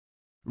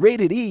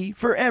Rated E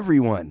for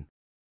everyone.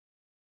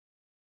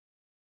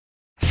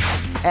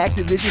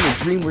 Activision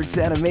and DreamWorks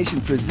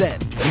Animation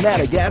present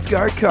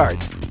Madagascar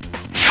Kartz.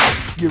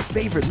 Your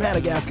favorite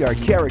Madagascar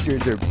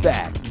characters are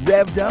back,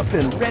 revved up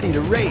and ready to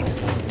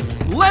race.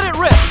 Let it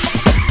rip!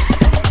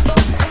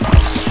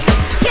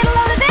 Get a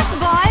load of this,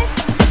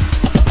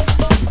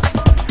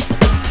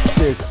 boys!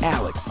 There's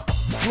Alex,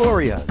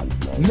 Gloria,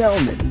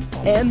 Melman,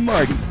 and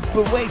Marty.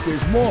 But wait,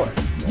 there's more.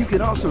 You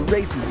can also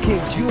race as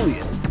King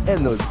Julian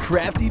and those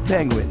crafty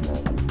penguins.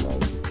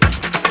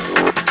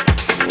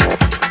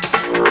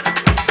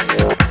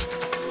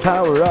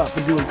 Power up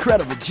and do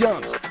incredible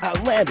jumps,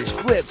 outlandish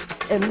flips,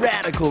 and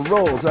radical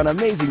rolls on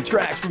amazing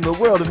tracks from the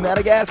world of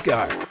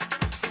Madagascar.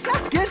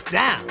 Just get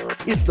down!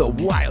 It's the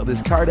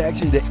wildest kart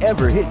action to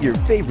ever hit your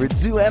favorite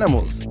zoo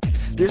animals.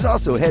 There's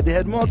also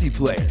head-to-head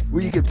multiplayer,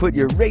 where you can put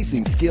your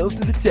racing skills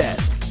to the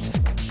test.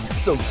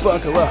 So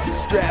buckle up,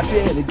 strap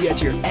in, and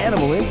get your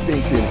animal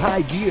instincts in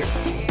high gear.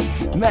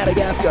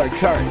 Madagascar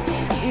Kartz,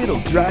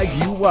 it'll drive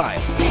you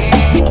wild.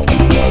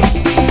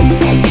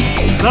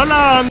 So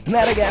long!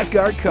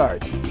 Madagascar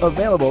Kartz,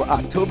 available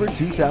October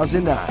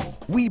 2009.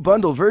 Wii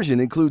bundle version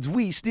includes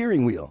Wii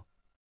steering wheel.